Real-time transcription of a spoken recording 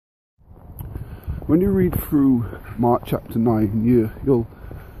when you read through Mark chapter 9, you'll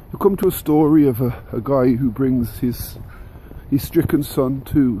come to a story of a guy who brings his stricken son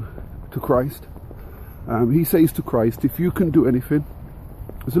to Christ. He says to Christ, if you can do anything.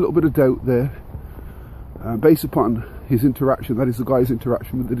 There's a little bit of doubt there, based upon his interaction, that is the guy's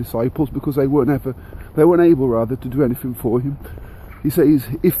interaction with the disciples, because they weren't able to do anything for him. He says,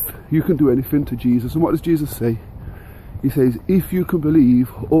 if you can do anything, to Jesus. And what does Jesus say? He says, if you can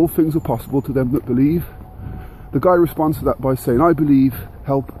believe, all things are possible to them that believe. The guy responds to that by saying, I believe,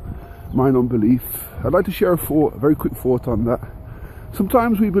 help mine unbelief. I'd like to share a very quick thought on that.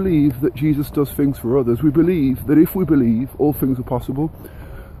 Sometimes we believe that Jesus does things for others. We believe that if we believe, all things are possible.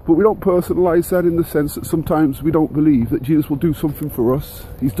 But we don't personalise that in the sense that sometimes we don't believe that Jesus will do something for us.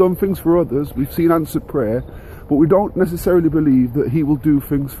 He's done things for others. We've seen answered prayer. But we don't necessarily believe that he will do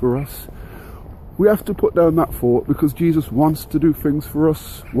things for us. We have to put down that thought, because Jesus wants to do things for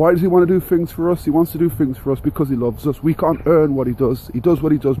us. Why does he want to do things for us? He wants to do things for us because he loves us. We can't earn what he does. He does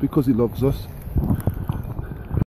what he does because he loves us.